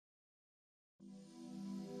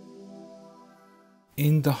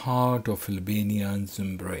In the heart of Albania's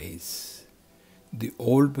embrace, the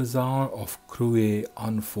Old Bazaar of Kruje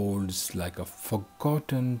unfolds like a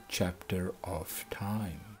forgotten chapter of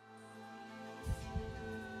time.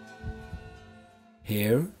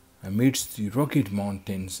 Here, amidst the rugged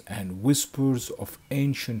mountains and whispers of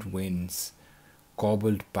ancient winds,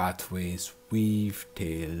 cobbled pathways weave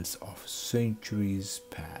tales of centuries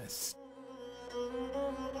past.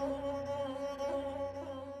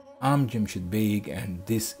 I'm Jamshid Beg and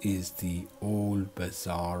this is the Old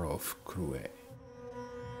Bazaar of Kruje.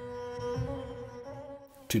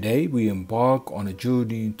 Today we embark on a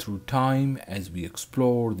journey through time as we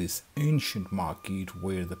explore this ancient market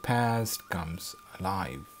where the past comes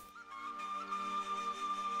alive.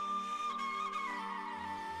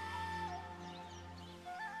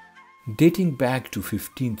 Dating back to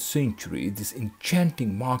 15th century, this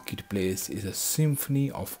enchanting marketplace is a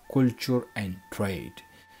symphony of culture and trade,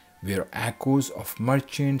 where echoes of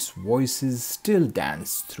merchants' voices still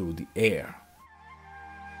dance through the air.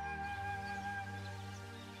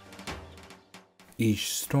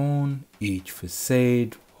 Each stone, each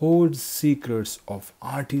facade holds secrets of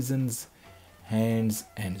artisans' hands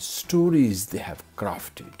and stories they have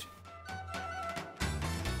crafted.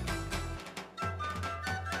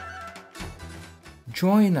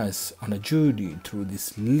 Join us on a journey through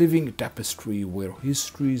this living tapestry where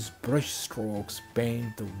history's brushstrokes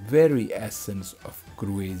paint the very essence of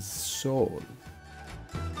Kruje's soul.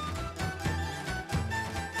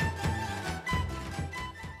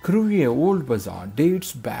 Kruje Old Bazaar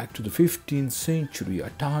dates back to the 15th century, a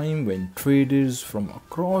time when traders from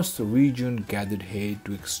across the region gathered here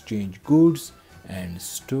to exchange goods and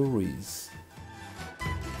stories.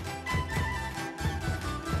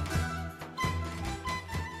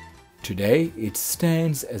 Today, it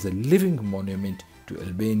stands as a living monument to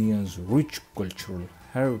Albania's rich cultural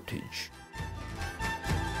heritage.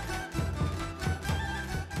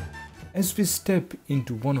 As we step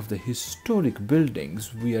into one of the historic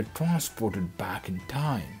buildings, we are transported back in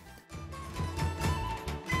time.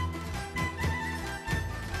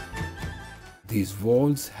 These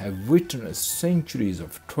walls have witnessed centuries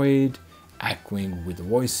of trade, echoing with the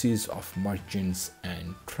voices of merchants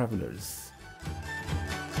and travelers.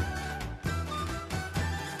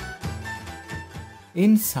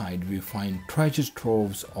 Inside, we find treasure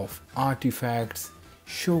troves of artifacts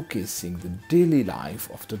showcasing the daily life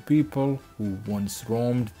of the people who once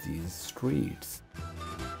roamed these streets.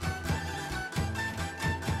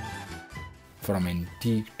 From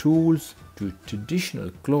antique tools to traditional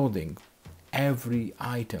clothing, every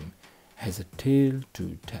item has a tale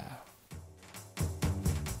to tell.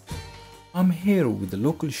 I'm here with the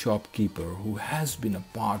local shopkeeper who has been a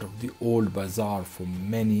part of the Old Bazaar for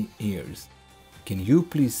many years. Can you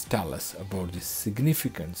please tell us about the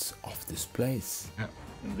significance of this place? Yeah.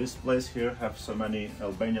 In this place here have so many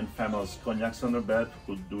Albanian famous cognacs on the bed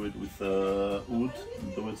who do it with wood,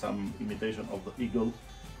 do it some imitation of the eagle.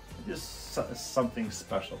 It is something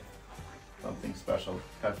special. Something special.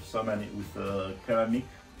 Have so many with ceramic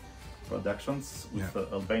productions with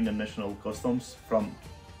Albanian national costumes from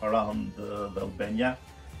around the Albania.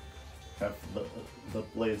 Have the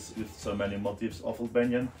place with so many motifs of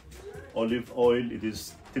Albanian. Olive oil, it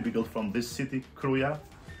is typical from this city, Kruje.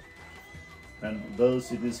 And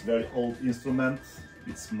those, it is very old instrument.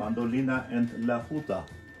 It's mandolina and lahuta.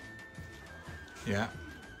 Yeah.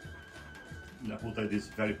 Lahuta, it is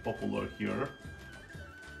very popular here.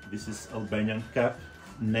 This is Albanian cap,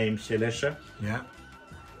 named Sheleshe. Yeah.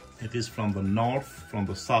 It is from the north, from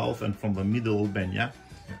the south, and from the middle Albania.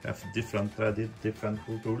 Have different traditions, different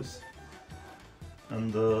cultures.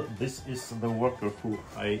 And this is the worker who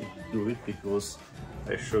I do it because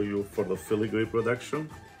I show you for the filigree production.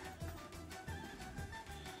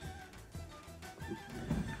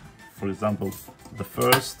 For example, the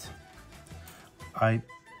first I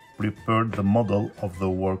prepared the model of the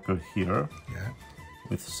worker here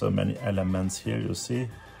with so many elements here. You see,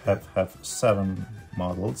 have 7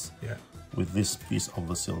 models with this piece of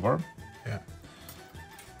the silver.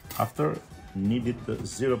 After needed the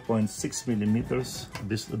 0.6 millimeters.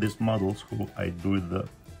 These models who I do the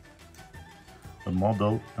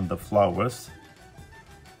model and the flowers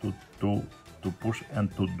to push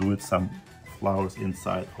and to do it some flowers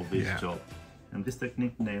inside of this job. And this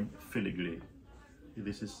technique named filigree.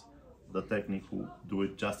 This is the technique who do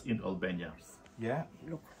it just in Albania. Yeah.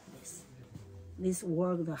 Look this. This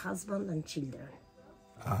work the husband and children.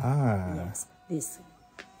 Ah. Yes. This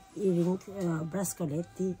earring,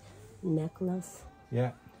 bracelet, necklace.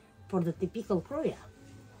 Yeah. For the typical Kruje.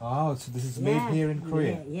 Oh, so this is made here in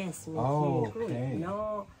Kruje? Yeah, yes, made oh, here in Kruje.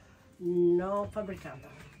 Okay. No fabricado.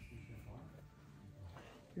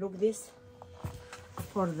 Look this,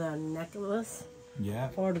 for the necklace, Yeah.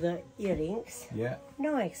 for the earrings. Yeah.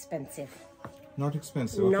 No expensive. Not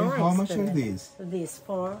expensive. Okay. No How much are expensive. these? This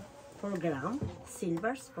for gram,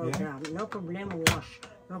 silvers for Yeah. gram. No problem wash.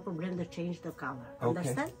 No problem to change the color. Okay.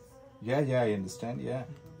 Understand? Yeah, yeah, I understand. Yeah.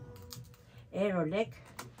 Aerolec,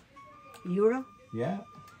 euro, Yeah.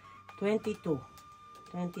 22.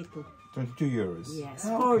 22. 22 euros. Yes.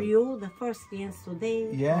 Oh, For okay. you, the first dance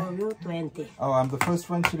today, Yeah. for you, 20. Oh, I'm the first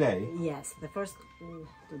one today. Yes, the first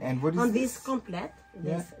today. And what is on this? this complete,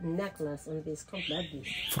 this necklace, on this complete, this.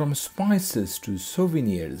 From spices to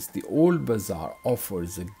souvenirs, the Old Bazaar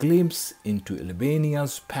offers a glimpse into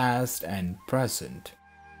Albania's past and present.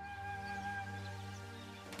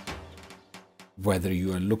 Whether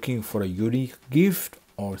you are looking for a unique gift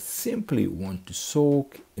or simply want to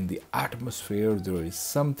soak in the atmosphere, there is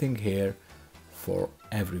something here for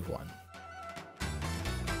everyone.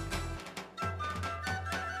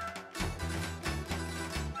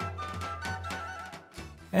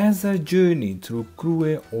 As our journey through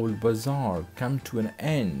Kruje Old Bazaar comes to an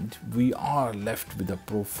end, we are left with a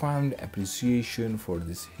profound appreciation for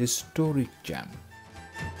this historic gem.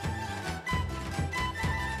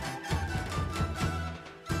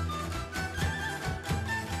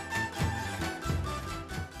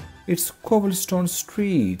 Its cobblestone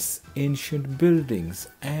streets, ancient buildings,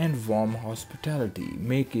 and warm hospitality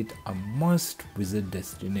make it a must-visit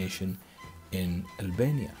destination in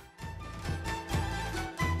Albania.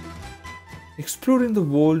 Exploring the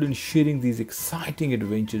world and sharing these exciting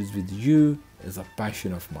adventures with you is a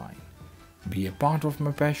passion of mine. Be a part of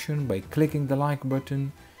my passion by clicking the like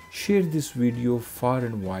button, share this video far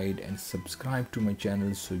and wide, and subscribe to my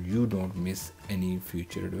channel so you don't miss any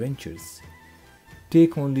future adventures.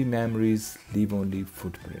 Take only memories, leave only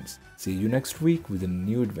footprints. See you next week with a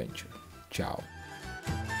new adventure. Ciao.